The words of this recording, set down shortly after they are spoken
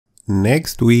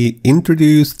Next, we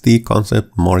introduce the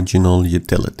concept marginal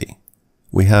utility.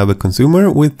 We have a consumer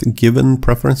with given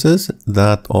preferences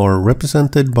that are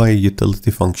represented by a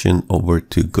utility function over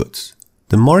two goods.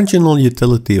 The marginal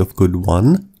utility of good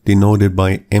 1, denoted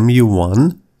by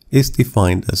mu1, is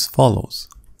defined as follows.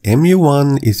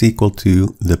 mu1 is equal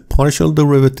to the partial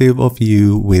derivative of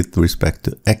u with respect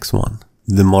to x1.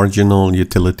 The marginal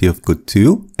utility of good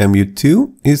 2,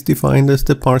 mu2, is defined as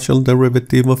the partial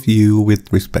derivative of u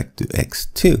with respect to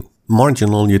x2.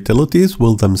 Marginal utilities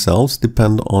will themselves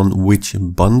depend on which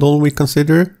bundle we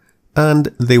consider, and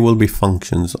they will be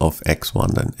functions of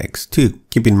x1 and x2.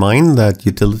 Keep in mind that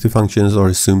utility functions are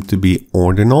assumed to be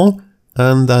ordinal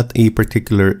and that a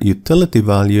particular utility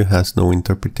value has no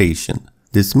interpretation.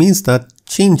 This means that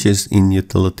changes in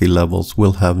utility levels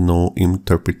will have no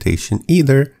interpretation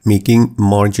either, making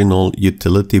marginal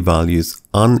utility values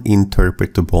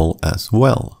uninterpretable as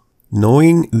well.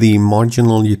 Knowing the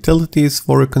marginal utilities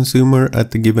for a consumer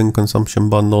at the given consumption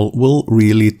bundle will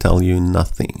really tell you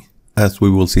nothing. As we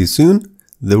will see soon,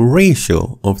 the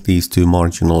ratio of these two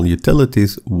marginal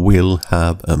utilities will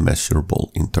have a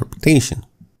measurable interpretation.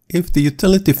 If the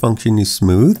utility function is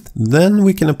smooth, then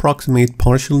we can approximate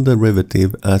partial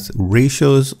derivative as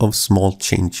ratios of small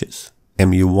changes.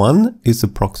 mu1 is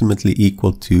approximately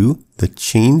equal to the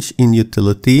change in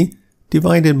utility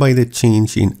divided by the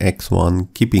change in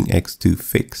x1, keeping x2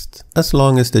 fixed, as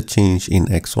long as the change in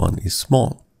x1 is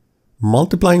small.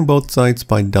 Multiplying both sides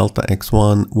by delta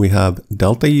x1, we have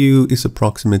delta u is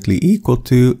approximately equal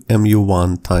to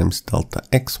mu1 times delta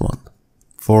x1.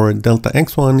 For delta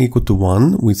x1 equal to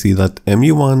 1, we see that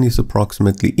mu1 is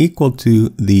approximately equal to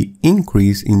the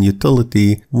increase in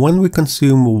utility when we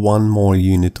consume one more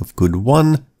unit of good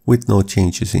 1 with no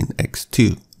changes in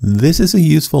x2. This is a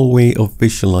useful way of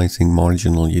visualizing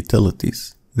marginal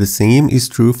utilities. The same is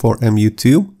true for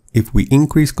mu2. If we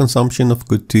increase consumption of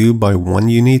good 2 by 1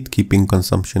 unit, keeping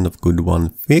consumption of good 1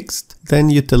 fixed,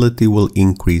 then utility will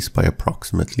increase by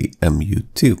approximately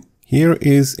mu2. Here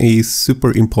is a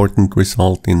super important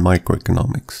result in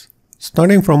microeconomics.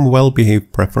 Starting from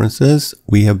well-behaved preferences,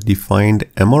 we have defined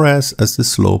MRS as the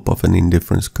slope of an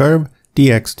indifference curve,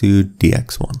 dx2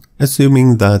 dx1,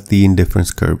 assuming that the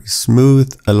indifference curve is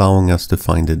smooth, allowing us to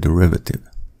find the derivative.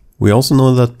 We also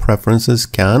know that preferences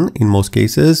can, in most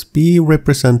cases, be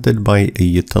represented by a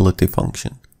utility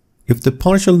function. If the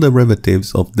partial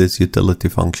derivatives of this utility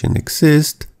function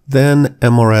exist, then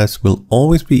MRS will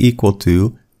always be equal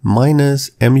to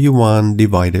minus mu1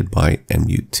 divided by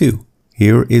mu2.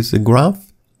 Here is a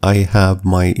graph. I have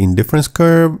my indifference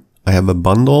curve. I have a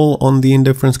bundle on the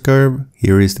indifference curve.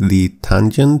 Here is the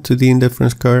tangent to the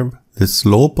indifference curve. The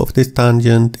slope of this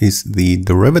tangent is the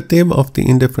derivative of the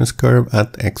indifference curve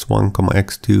at x1,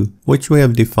 x2, which we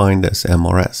have defined as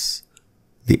MRS.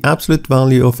 The absolute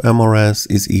value of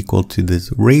MRS is equal to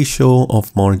this ratio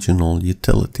of marginal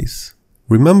utilities.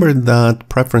 Remember that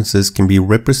preferences can be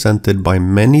represented by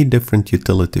many different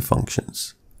utility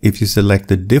functions. If you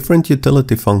select a different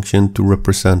utility function to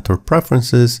represent our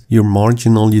preferences, your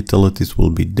marginal utilities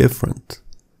will be different.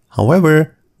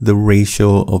 However, the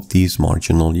ratio of these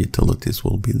marginal utilities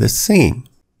will be the same.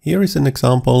 Here is an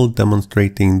example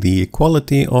demonstrating the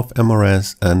equality of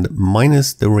MRS and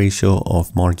minus the ratio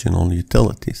of marginal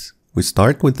utilities. We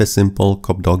start with the simple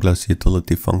Cobb-Douglas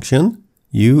utility function,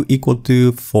 u equal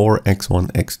to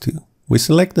 4x1, x2. We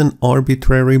select an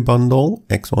arbitrary bundle,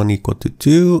 x1 equal to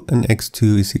 2 and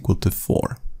x2 is equal to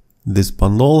 4. This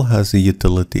bundle has a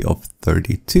utility of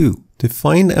 32. To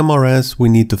find MRS, we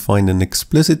need to find an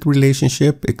explicit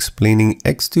relationship explaining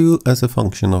x2 as a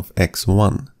function of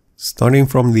x1. Starting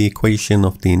from the equation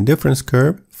of the indifference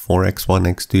curve, 4x1,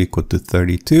 x2 equal to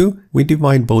 32, we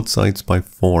divide both sides by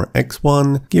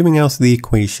 4x1, giving us the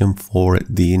equation for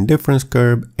the indifference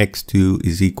curve, x2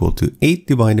 is equal to 8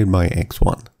 divided by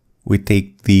x1. We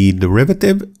take the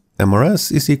derivative,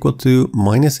 MRS is equal to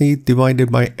minus 8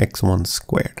 divided by x1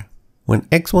 squared. When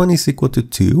x1 is equal to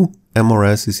 2,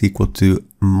 MRS is equal to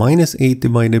minus 8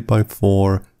 divided by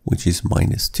 4, which is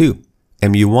minus 2.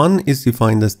 mu1 is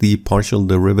defined as the partial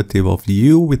derivative of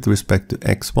u with respect to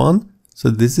x1, so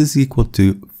this is equal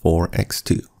to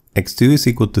 4x2. x2 is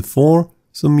equal to 4,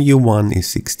 so mu1 is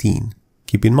 16.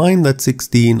 Keep in mind that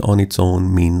 16 on its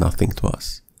own mean nothing to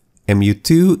us.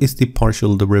 mu2 is the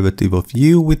partial derivative of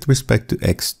u with respect to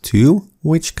x2,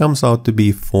 which comes out to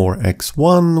be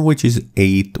 4x1, which is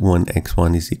 8 when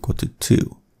x1 is equal to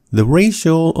 2. The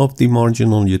ratio of the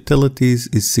marginal utilities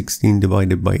is 16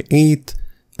 divided by 8,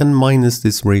 and minus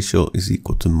this ratio is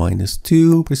equal to minus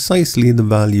 2, precisely the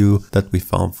value that we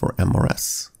found for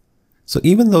MRS. So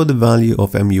even though the value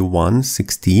of MU1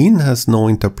 16 has no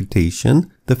interpretation,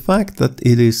 the fact that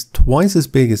it is twice as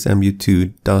big as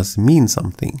MU2 does mean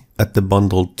something. At the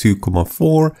bundle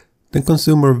 2,4, the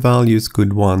consumer values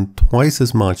good 1 twice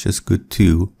as much as good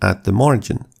 2 at the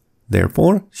margin.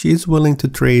 Therefore, she is willing to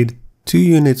trade 2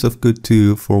 units of good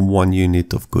 2 for 1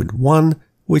 unit of good 1,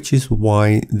 which is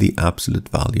why the absolute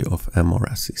value of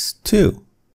MRS is 2.